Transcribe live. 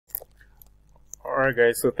Alright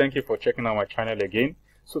guys, so thank you for checking out my channel again.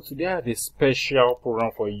 So today I have a special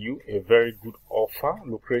program for you, a very good offer,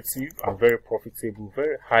 lucrative and very profitable,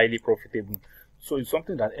 very highly profitable. So it's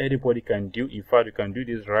something that anybody can do. In fact, you can do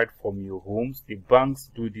this right from your homes. The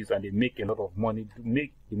banks do this and they make a lot of money. They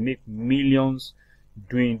make millions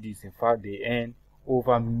doing this. In fact, they earn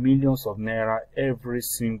over millions of naira every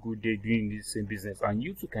single day doing this same business. And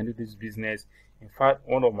you too can do this business. In fact,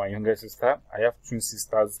 one of my younger sisters, I have twin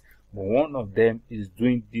sisters, but one of them is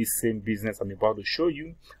doing this same business I'm about to show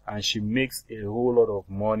you, and she makes a whole lot of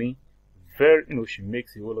money. She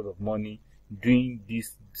makes a whole lot of money doing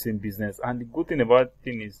this same business. And the good thing about the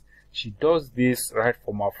thing is she does this right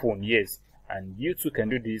from her phone. Yes, and you too can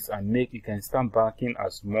do this and you can start banking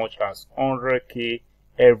as much as 100k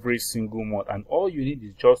every single month. And all you need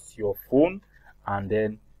is just your phone, and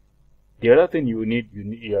then the other thing you'll be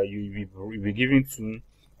given to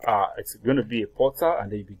it's going to be a portal,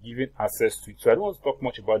 and then you'll be given access to it. So I don't want to talk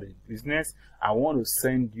much about the business. I want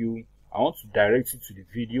to direct you to the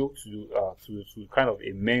video, to kind of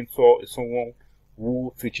a mentor, someone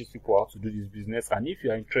who teaches people how to do this business. And if you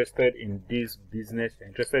are interested in this business, you're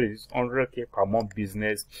interested in this 100k per month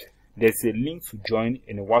business, there's a link to join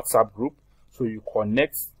in a WhatsApp group. So you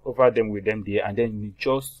connect over them with them there, and then you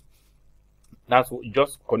just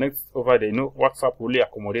connect over there. WhatsApp only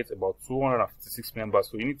accommodates about 256 members,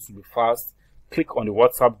 so you need to be fast. Click on the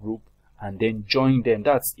WhatsApp group and then join them.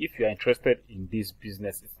 That's if you are interested in this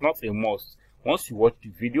business. It's not a must. Once you watch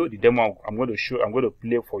the video, the demo I'm going to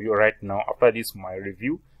play for you right now. After this my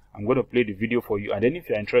review, I'm going to play the video for you, and then if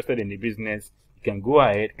you're interested in the business, you can go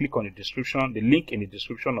ahead, click on the link in the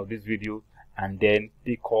description of this video, and then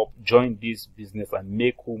join this business and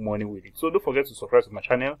make cool money with it. So don't forget to subscribe to my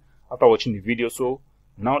channel after watching the video. So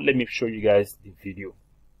now let me show you guys the video,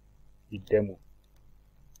 the demo.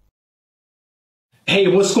 Hey,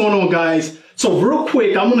 what's going on, guys? So real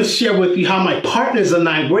quick, I'm going to share with you how my partners and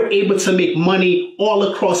I were able to make money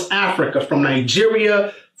all across Africa, from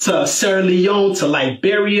Nigeria to Sierra Leone to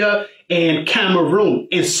Liberia and Cameroon,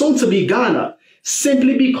 and soon to be Ghana,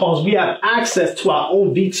 simply because we have access to our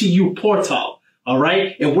own VTU portal. All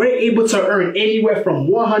right. And we're able to earn anywhere from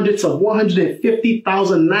 100 to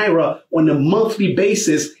 150,000 naira on a monthly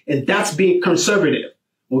basis. And that's being conservative.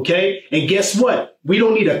 OK, and guess what? We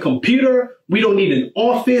don't need a computer. We don't need an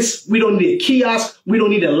office. We don't need a kiosk. We don't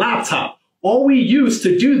need a laptop. All we use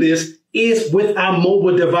to do this is with our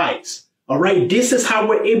mobile device. All right. This is how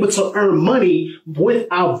we're able to earn money with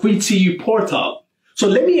our VTU portal. So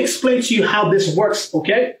let me explain to you how this works.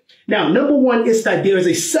 OK, now, number one is that there is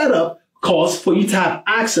a setup cost for you to have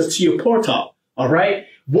access to your portal. All right.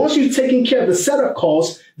 Once you've taken care of the setup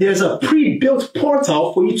costs, there's a pre-built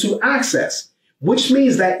portal for you to access, which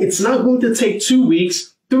means that it's not going to take 2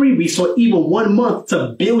 weeks, 3 weeks, or even 1 month to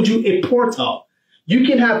build you a portal. You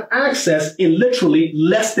can have access in literally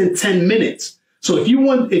less than 10 minutes. So if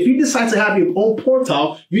you decide to have your own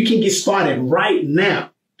portal, you can get started right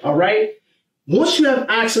now. All right. Once you have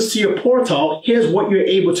access to your portal, here's what you're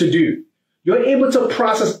able to do. You're able to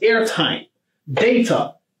process airtime,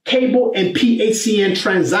 data, cable, and PHCN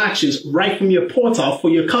transactions right from your portal for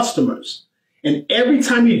your customers. And every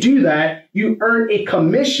time you do that, you earn a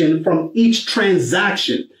commission from each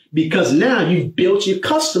transaction, because now you've built your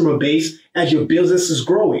customer base as your business is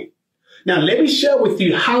growing. Now, let me share with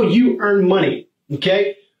you how you earn money.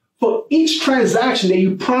 Okay. For each transaction that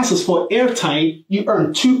you process for airtime, you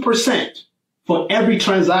earn 2% for every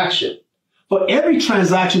transaction. For every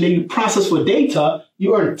transaction that you process for data,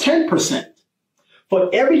 you earn 10%. For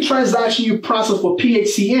every transaction you process for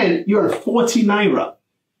PHCN, you earn 40 naira.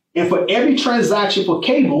 And for every transaction for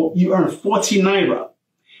cable, you earn 40 naira.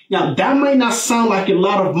 Now, that might not sound like a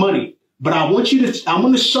lot of money, but I'm going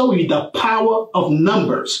to show you the power of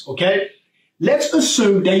numbers. Okay. Let's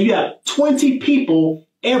assume that you have 20 people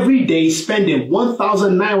every day spending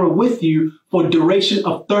 1,000 naira with you for a duration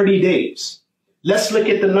of 30 days. Let's look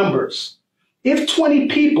at the numbers. If 20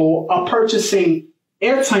 people are purchasing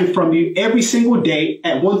airtime from you every single day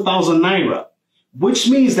at 1,000 naira, which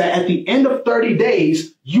means that at the end of 30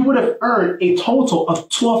 days, you would have earned a total of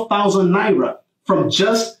 12,000 naira from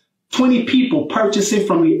just 20 people purchasing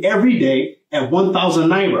from you every day at 1,000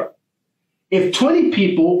 naira. If 20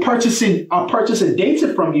 people are purchasing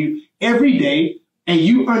data from you every day and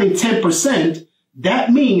you earning 10%,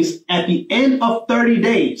 that means at the end of 30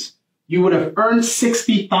 days, you would have earned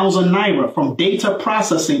 60,000 naira from data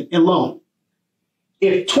processing alone.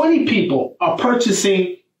 If 20 people are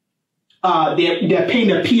purchasing, they're paying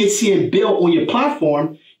their PHCN bill on your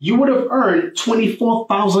platform, you would have earned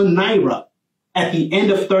 24,000 naira at the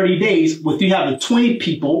end of 30 days with you having 20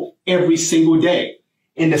 people every single day.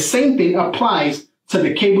 And the same thing applies to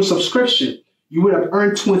the cable subscription. You would have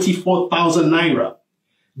earned 24,000 Naira.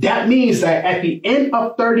 That means that at the end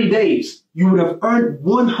of 30 days, you would have earned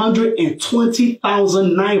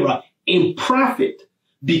 120,000 Naira in profit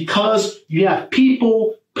because you have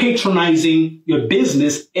people patronizing your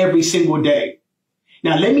business every single day.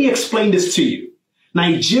 Now, let me explain this to you.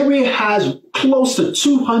 Nigeria has close to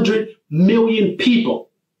 200 million people.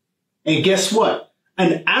 And guess what?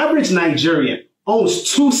 An average Nigerian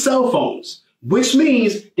owns 2 cell phones, which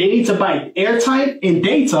means they need to buy airtime and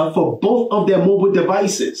data for both of their mobile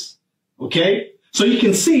devices. Okay? So you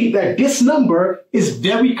can see that this number is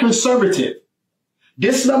very conservative.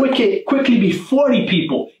 This number can quickly be 40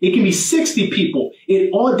 people. It can be 60 people.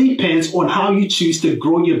 It all depends on how you choose to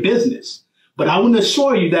grow your business. But I want to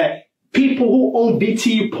assure you that people who own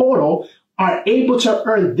VTU Portal are able to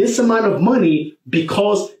earn this amount of money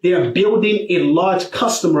because they are building a large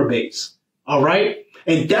customer base. All right?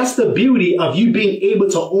 And that's the beauty of you being able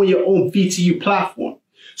to own your own VTU platform.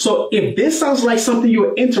 So if this sounds like something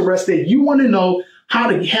you're interested in, you want to know how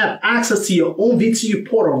to have access to your own VTU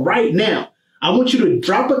Portal right now, I want you to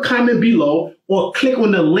drop a comment below or click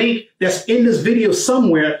on the link that's in this video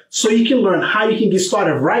somewhere so you can learn how you can get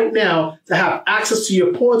started right now to have access to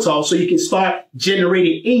your portal so you can start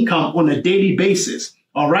generating income on a daily basis.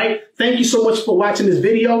 All right. Thank you so much for watching this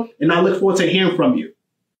video, and I look forward to hearing from you.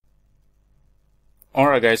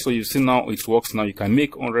 Alright guys, so you see now it works now. You can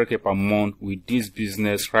make 100k per month with this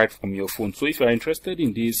business right from your phone. So if you are interested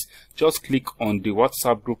in this, just click on the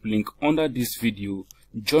WhatsApp group link under this video,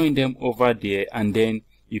 join them over there, and then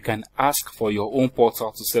you can ask for your own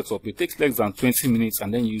portal to set up. It takes less than 20 minutes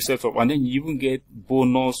and then you set up, and then you even get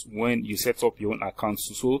bonus when you set up your own account.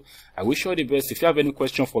 So I wish you all the best. If you have any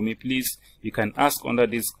question for me, please, you can ask under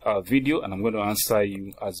this video and I'm going to answer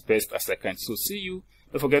you as best as I can. So see you.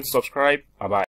 Don't forget to subscribe. Bye bye.